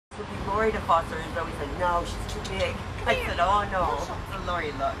Lori to foster, and Zoe said, no, she's too big. I said, oh no. So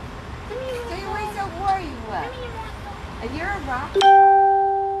Lori, look. Stay away so where you at? And you're a rock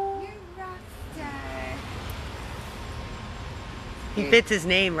star. You're a rock star. He fits his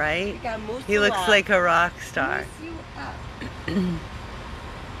name, right? We got Moose He looks like a rock star. Moose you up.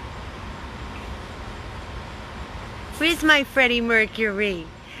 Where's my Freddie Mercury?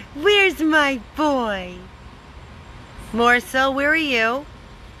 Where's my boy? Morsel, where are you?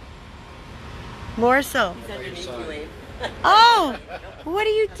 Morsel. He's underneath you, Abe. Oh, what are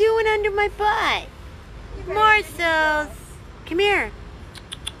you doing under my butt? Morsels. Come here.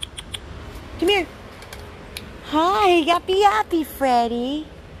 Come here. Hi, yappy yappy, Freddie.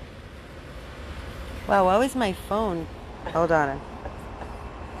 Wow, what was my phone? Hold on.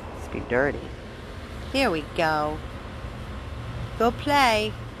 Must be dirty. Here we go. Go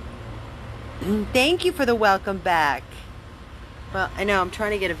play. Thank you for the welcome back. Well, I know I'm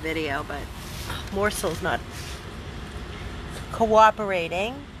trying to get a video, but Morsel's not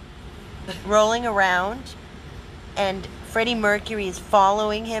cooperating. Rolling around, and Freddie Mercury is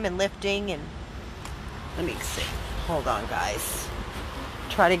following him and lifting, and let me see. Hold on, guys.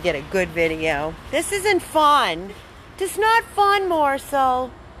 Try to get a good video. This isn't fun. This is not fun, Morsel.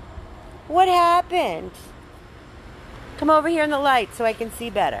 What happened? Come over here in the light so I can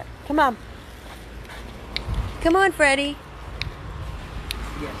see better. Come on. Come on, Freddie.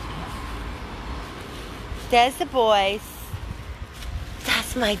 Yes. There's the boys.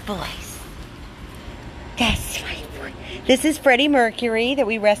 That's my boys. That's my boy. This is Freddie Mercury that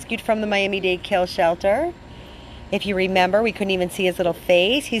we rescued from the Miami-Dade Kill Shelter. If you remember, we couldn't even see his little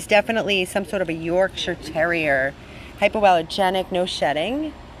face. He's definitely some sort of a Yorkshire Terrier. Hypoallergenic, no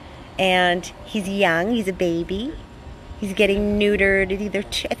shedding. And he's young, he's a baby. He's getting neutered either,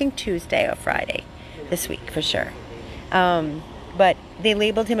 I think Tuesday or Friday this week for sure. But they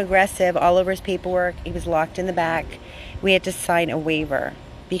labeled him aggressive all over his paperwork. He was locked in the back. We had to sign a waiver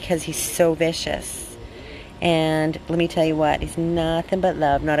because he's so vicious. And let me tell you what, he's nothing but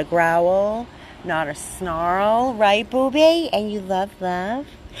love. Not a growl, not a snarl, right, booby? And you love love?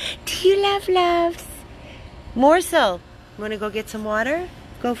 Do you love loves? Morsel, you want to go get some water?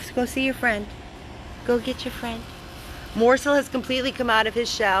 Go see your friend. Go get your friend. Morsel has completely come out of his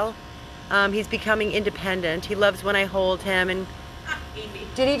shell. He's becoming independent. He loves when I hold him. And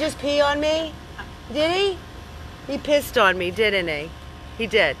did he just pee on me? Did he? He pissed on me, didn't he? He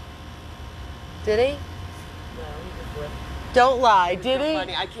did. Did he? No, he just went. Don't lie, did he?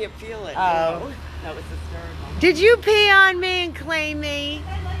 Funny, I can't feel it. Oh. That was hysterical. Did you pee on me and claim me?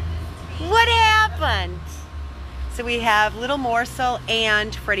 What happened? So we have Little Morsel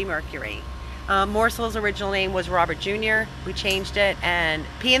and Freddie Mercury. Morsel's original name was Robert Jr. We changed it, and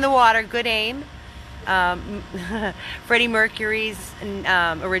pee in the water, good aim. Freddie Mercury's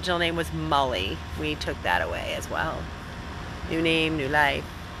original name was Mully. We took that away as well. New name, new life.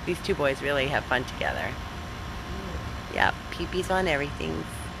 These two boys really have fun together. Yep, pee-pees on everything.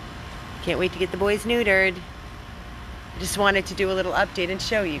 Can't wait to get the boys neutered. Just wanted to do a little update and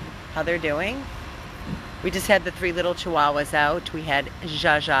show you how they're doing. We just had the 3 little chihuahuas out. We had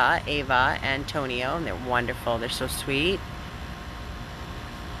Jaja, Ava, and Tonio, and they're wonderful. They're so sweet.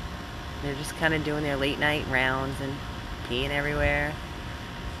 They're just kind of doing their late night rounds and peeing everywhere.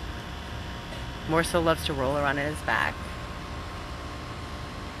 Morsel loves to roll around on his back.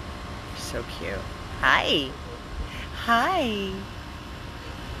 So cute. Hi. Hi.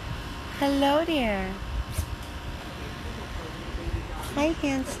 Hello there. Hi,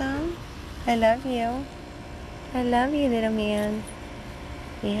 handsome. I love you. I love you, little man.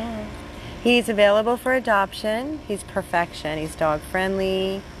 Yeah. He's available for adoption. He's perfection. He's dog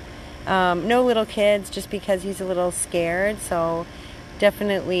friendly. No little kids just because he's a little scared. So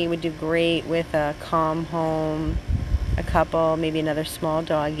definitely would do great with a calm home, a couple, maybe another small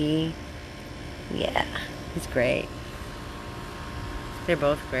doggy. Yeah, he's great. They're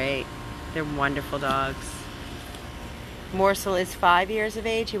both great. They're wonderful dogs. Morsel is 5 years of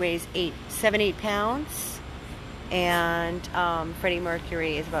age. He weighs 7-8 pounds. And Freddie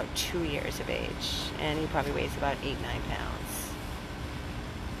Mercury is about 2 years of age. And he probably weighs about 8-9 pounds.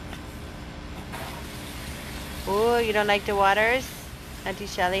 Ooh, you don't like the waters? Auntie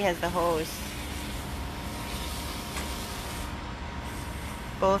Shelly has the hose.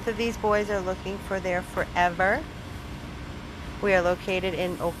 Both of these boys are looking for their forever. We are located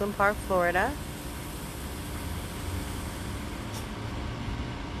in Oakland Park, Florida.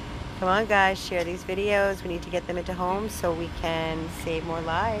 Come on, guys, share these videos. We need to get them into homes so we can save more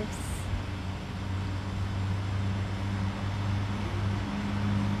lives.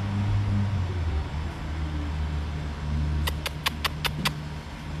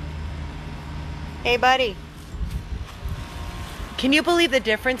 Hey, buddy. Can you believe the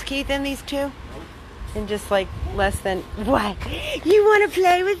difference, Keith, in these two? In just like less than... What? You want to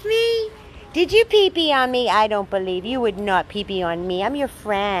play with me? Did you pee-pee on me? I don't believe you would not pee-pee on me. I'm your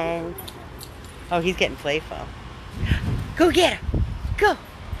friend. Oh, he's getting playful. Go get her. Go.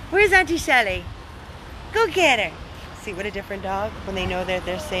 Where's Auntie Shelly? Go get her. See, what a different dog when they know that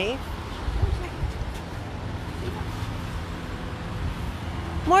they're safe.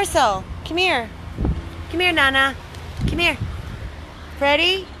 Morsel, come here. Come here, Nana. Come here.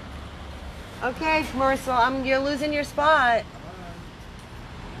 Freddie? Okay, Morsel, you're losing your spot.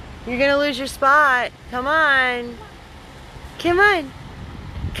 You're gonna lose your spot. Come on. Come on.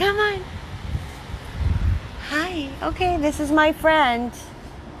 Come on. Hi. Okay, this is my friend.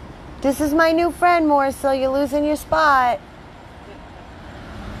 This is my new friend, Morsel. You're losing your spot.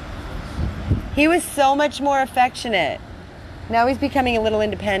 He was so much more affectionate. Now he's becoming a little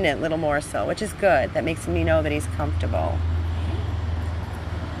independent, little Morsel, which is good. That makes me know that he's comfortable.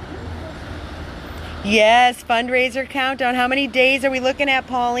 Yes, fundraiser countdown. How many days are we looking at,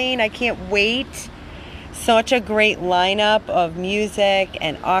 Pauline? I can't wait. Such a great lineup of music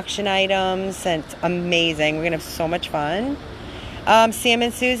and auction items, and it's amazing. We're gonna have so much fun. Sam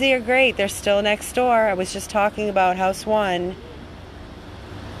and Susie are great. They're still next door. I was just talking about House 1.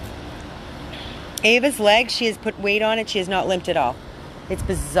 Ava's leg, she has put weight on it. She has not limped at all. It's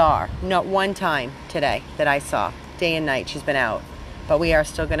bizarre. Not one time today that I saw. Day and night she's been out. But we are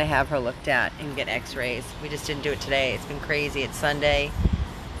still going to have her looked at and get x-rays. We just didn't do it today. It's been crazy. It's Sunday.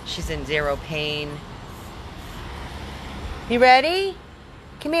 She's in zero pain. You ready?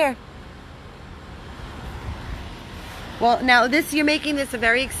 Come here. Well, now you're making this a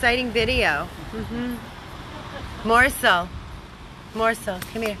very exciting video. Morsel. Morsel,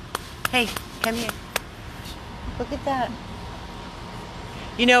 come here. Hey, come here. Look at that.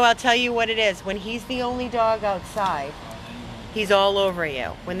 You know, I'll tell you what it is. When he's the only dog outside, he's all over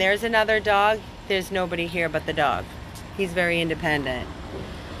you. When there's another dog, there's nobody here but the dog. He's very independent.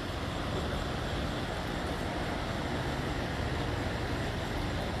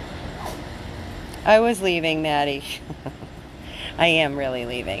 I was leaving, Maddie. I am really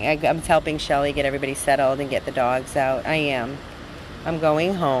leaving. I'm helping Shelly get everybody settled and get the dogs out. I am. I'm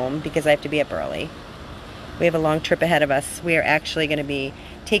going home because I have to be up early. We have a long trip ahead of us. We are actually going to be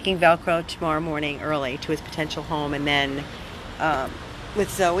taking Velcro tomorrow morning early to his potential home, and then with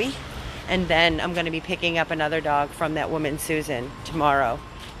Zoe. And then I'm going to be picking up another dog from that woman, Susan, tomorrow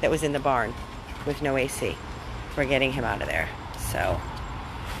that was in the barn with no AC. We're getting him out of there. So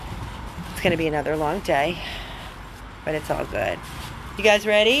it's going to be another long day, but it's all good. You guys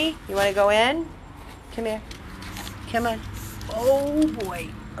ready? You want to go in? Come here. Come on. Oh boy,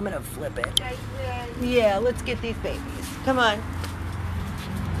 I'm going to flip it. Yeah, let's get these babies. Come on.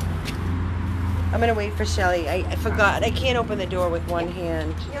 I'm going to wait for Shelly. I forgot. I can't open the door with one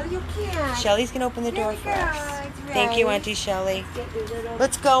hand. No, you can't. Shelly's going to open the door for us. Right. Thank you, Auntie Shelly.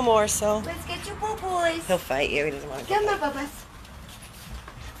 Let's go, Morsel. Let's get your boo-boys. He'll fight you. He doesn't want to Come fight. on, Bubba's.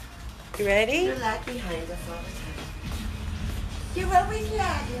 You ready? You're lag behind us all the time. You're always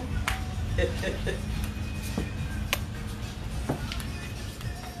lagging.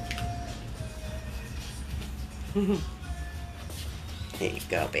 There you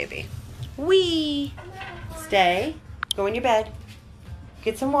go, baby. Wee. Stay. Go in your bed.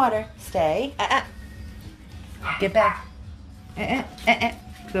 Get some water. Stay. Get back.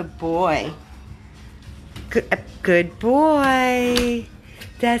 Good boy. Good boy.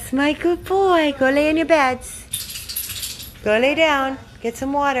 That's my good boy. Go lay in your beds. Go lay down. Get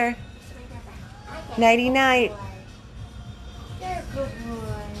some water. Nighty night. You're a good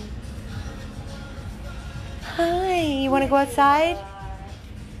boy. Hi. You want to go outside?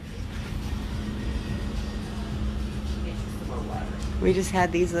 We just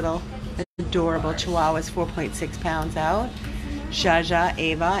had these little adorable chihuahuas, 4.6 pounds out. Jaja,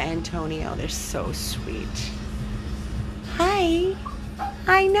 Ava, Antonio. They're so sweet. Hi.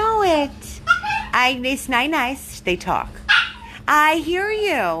 I know it. It's nice. They talk. I hear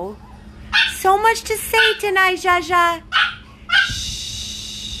you. So much to say tonight, Jaja.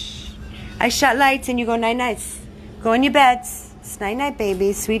 Shh. I shut lights and you go night-nights. Go in your beds. It's night-night,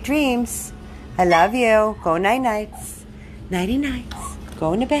 baby. Sweet dreams. I love you. Go night-nights. Nighty-nights.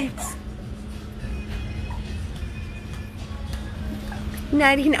 Go into beds.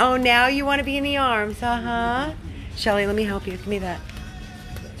 Nighty. Oh, now you want to be in the arms. Uh-huh. Shelly, let me help you. Give me that.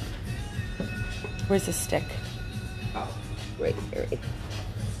 Where's the stick? Oh, right.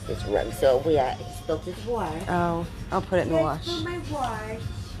 It's run. So he spilled his water. Oh, I'll put it in the wash. For my wash.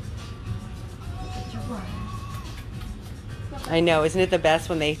 Get your wash. Come I know, isn't it the best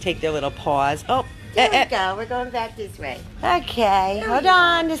when they take their little paws? Oh, There we go. We're going back this way. okay, hold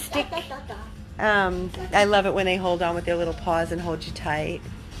on to stick. I love it when they hold on with their little paws and hold you tight.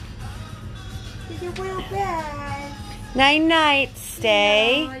 You're well back. Night night,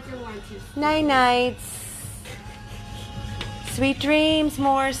 stay. No, I don't want to. Night nights. Sweet dreams,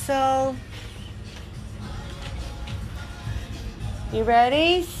 morsel. You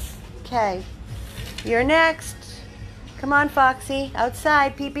ready? Okay. You're next. Come on, Foxy.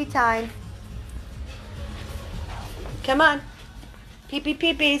 Outside, pee-pee time. Come on. Pee-pee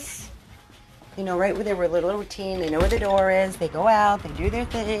pee-pees. They know right where their little routine. They know where the door is. They go out. They do their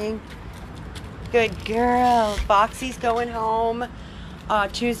thing. Good girl. Foxy's going home.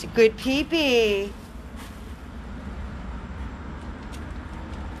 Choose good pee-pee.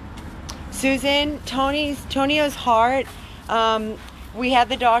 Susan, Tonio's heart. We had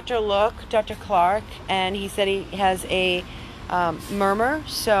the doctor look, Dr. Clark, and he said he has a murmur.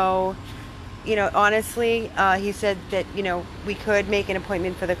 So, you know, honestly, he said that, you know, we could make an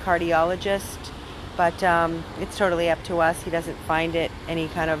appointment for the cardiologist, but it's totally up to us. He doesn't find it any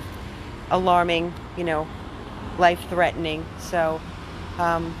kind of alarming, you know, life-threatening. So,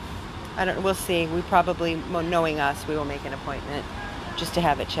 we'll see. We probably, knowing us, we will make an appointment just to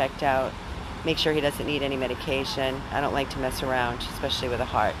have it checked out. Make sure he doesn't need any medication. I don't like to mess around, especially with a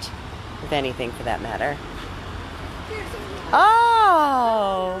heart, with anything for that matter.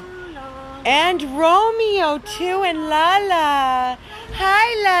 Oh, and Romeo too, and Lala.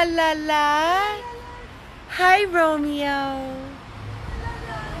 Hi, La La La. Hi, Romeo.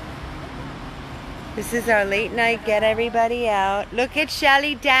 This is our late night, get everybody out. Look at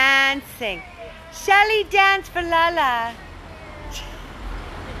Shelly dancing. Shelly, dance for Lala.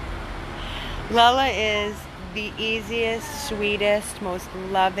 Lala is the easiest, sweetest, most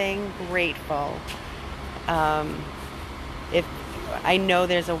loving, grateful. If I know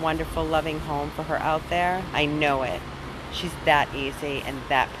there's a wonderful, loving home for her out there, I know it. She's that easy and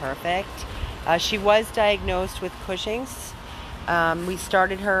that perfect. She was diagnosed with Cushing's. We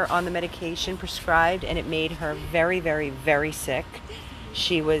started her on the medication prescribed, and it made her very, very, very sick.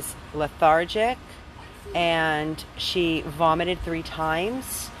 She was lethargic, and she vomited 3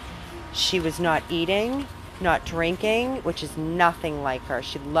 times. She was not eating, not drinking, which is nothing like her.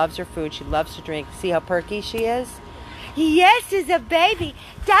 She loves her food. She loves to drink. See how perky she is? Yes, she's a baby.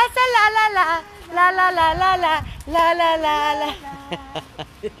 That's a la la la, la la la la la, la la la la.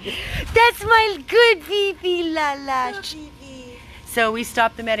 That's my good baby, la la. So we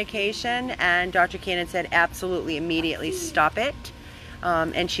stopped the medication, and Dr. Cannon said absolutely immediately stop it.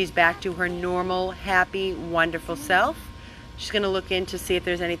 And she's back to her normal, happy, wonderful self. She's going to look in to see if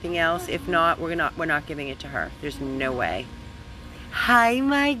there's anything else. If not, we're not giving it to her. There's no way. Hi,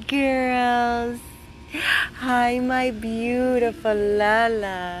 my girls. Hi, my beautiful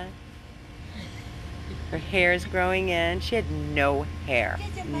Lala. Her hair's growing in. She had no hair.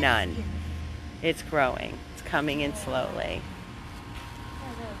 None. It's growing. It's coming in slowly.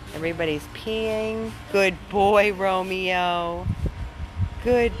 Everybody's peeing. Good boy, Romeo.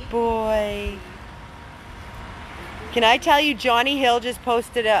 Good boy. Can I tell you, Johnny Hill just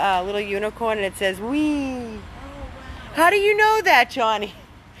posted a little unicorn, and it says, wee. How do you know that, Johnny?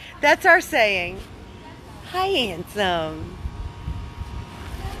 That's our saying. Hi, handsome.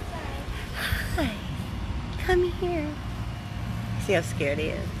 Hi. Come here. See how scared he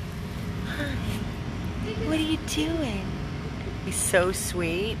is? Hi. What are you doing? He's so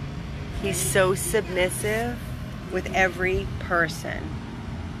sweet. He's so submissive with every person.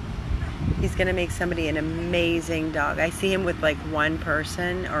 He's going to make somebody an amazing dog. I see him with like one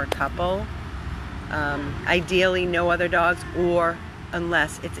person or a couple. Ideally, no other dogs, or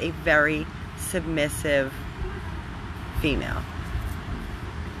unless it's a very submissive female.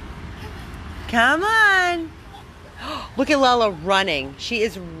 Come on. Look at Lala running. She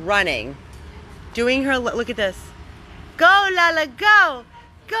is running. Doing her, look at this. Go, Lala, go.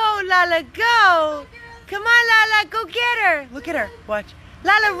 Go, Lala, go. Come on, Lala, go get her. Look at her. Watch.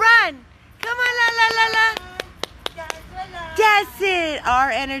 Lala, run. Come on, la la la la. That's it.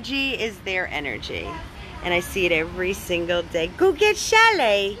 Our energy is their energy. And I see it every single day. Go get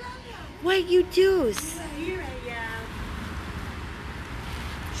Chalet. What you do? Here I am.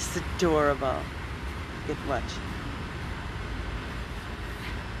 She's adorable. Good watch.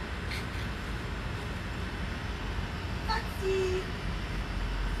 Foxy.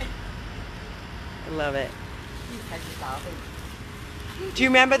 I love it. Do you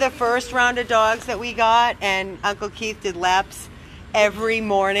remember the first round of dogs that we got, and Uncle Keith did laps every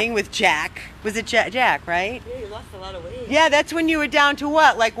morning with Jack? Was it Jack, right? Yeah, you lost a lot of weight. Yeah, that's when you were down to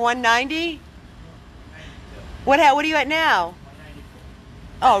what, like 190?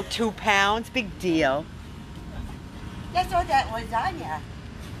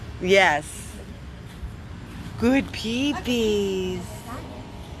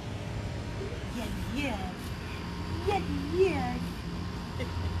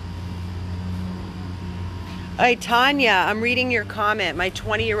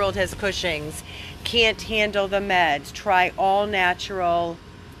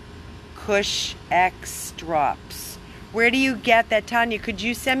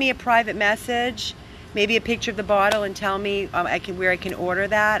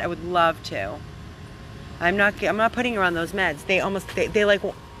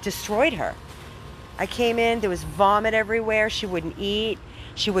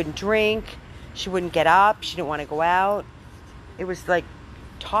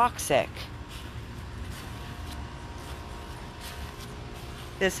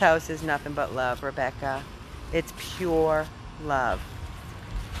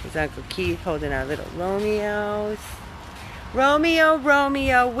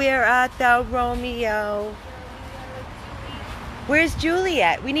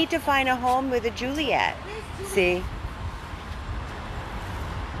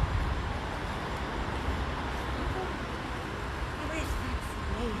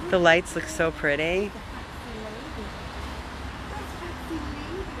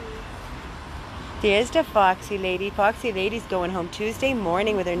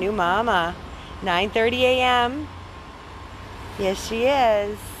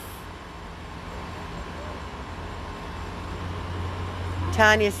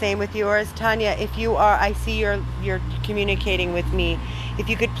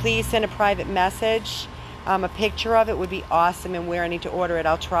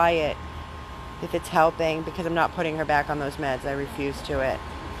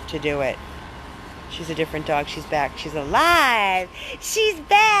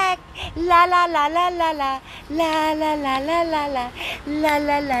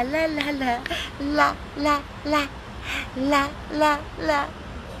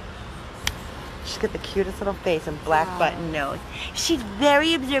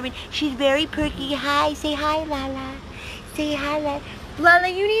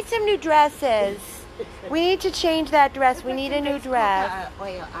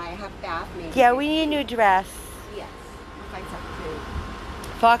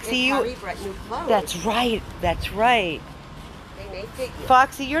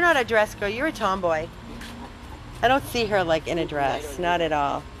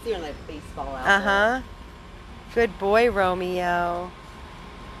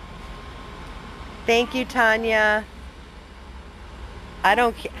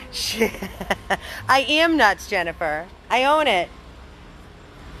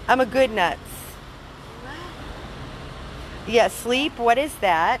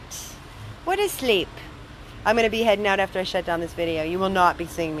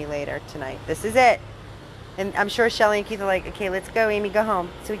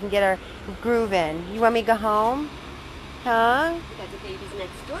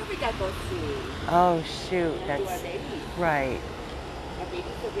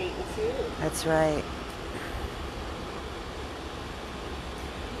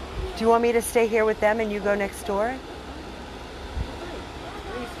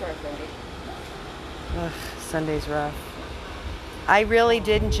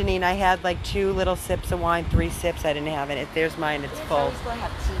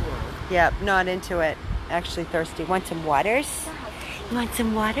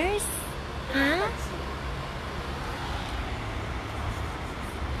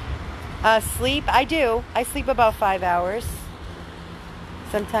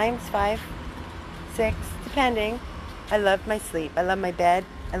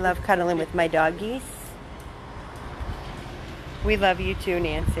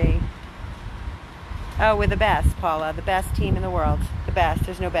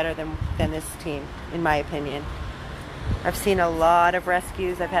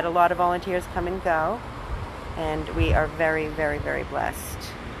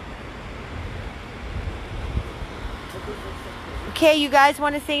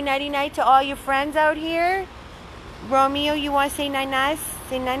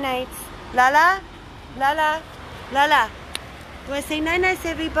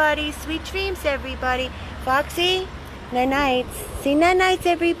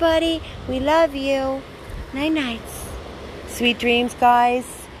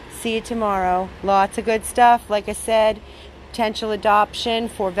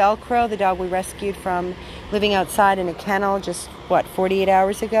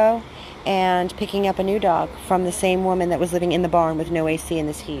 and picking up a new dog from the same woman that was living in the barn with no AC in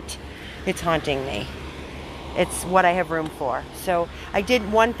this heat. It's haunting me. It's what I have room for. So I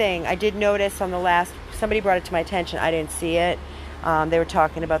did one thing. I did notice on the last, somebody brought it to my attention. I didn't see it. They were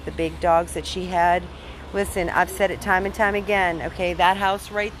talking about the big dogs that she had. Listen, I've said it time and time again, okay? That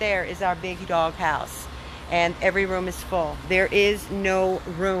house right there is our big dog house. And every room is full. There is no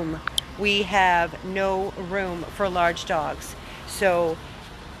room. We have no room for large dogs. So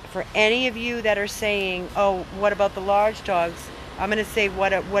for any of you that are saying, oh, what about the large dogs? I'm going to say,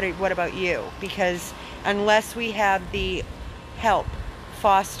 what about you? Because unless we have the help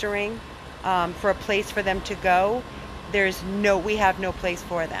fostering for a place for them to go, we have no place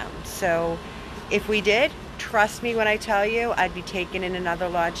for them. So if we did, trust me when I tell you, I'd be taking in another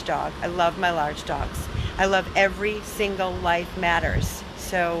large dog. I love my large dogs. I love every single life matters.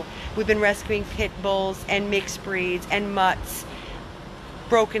 So we've been rescuing pit bulls and mixed breeds and mutts,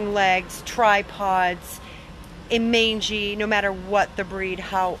 broken legs, tripods, a mangy, no matter what the breed,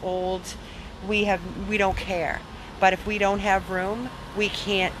 how old, we don't care. But if we don't have room, we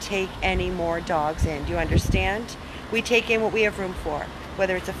can't take any more dogs in. Do you understand? We take in what we have room for,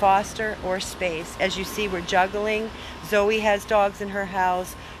 whether it's a foster or space. As you see, we're juggling. Zoe has dogs in her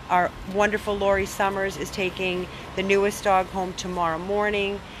house. Our wonderful Lori Summers is taking the newest dog home tomorrow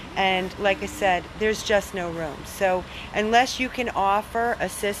morning. And like I said, there's just no room. So unless you can offer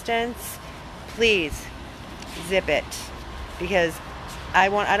assistance, please zip it. Because I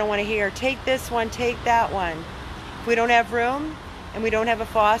don't want to hear, take this one, take that one. If we don't have room and we don't have a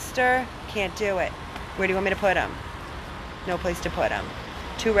foster, can't do it. Where do you want me to put them? No place to put them.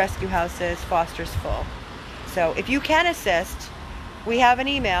 2 rescue houses, fosters full. So if you can assist, we have an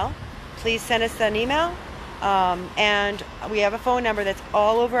email. Please send us an email. And we have a phone number that's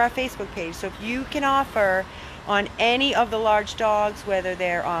all over our Facebook page. So if you can offer on any of the large dogs, whether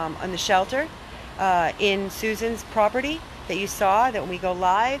they're on the shelter, in Susan's property that you saw, that when we go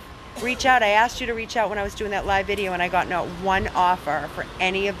live, reach out. I asked you to reach out when I was doing that live video, and I got not one offer for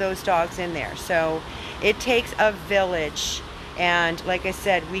any of those dogs in there. So it takes a village. And like I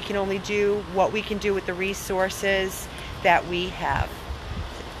said, we can only do what we can do with the resources that we have.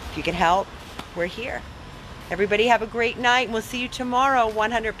 If you can help, we're here. Everybody have a great night. We'll see you tomorrow.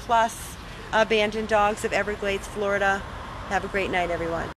 100 plus abandoned dogs of Everglades, Florida. Have a great night, everyone.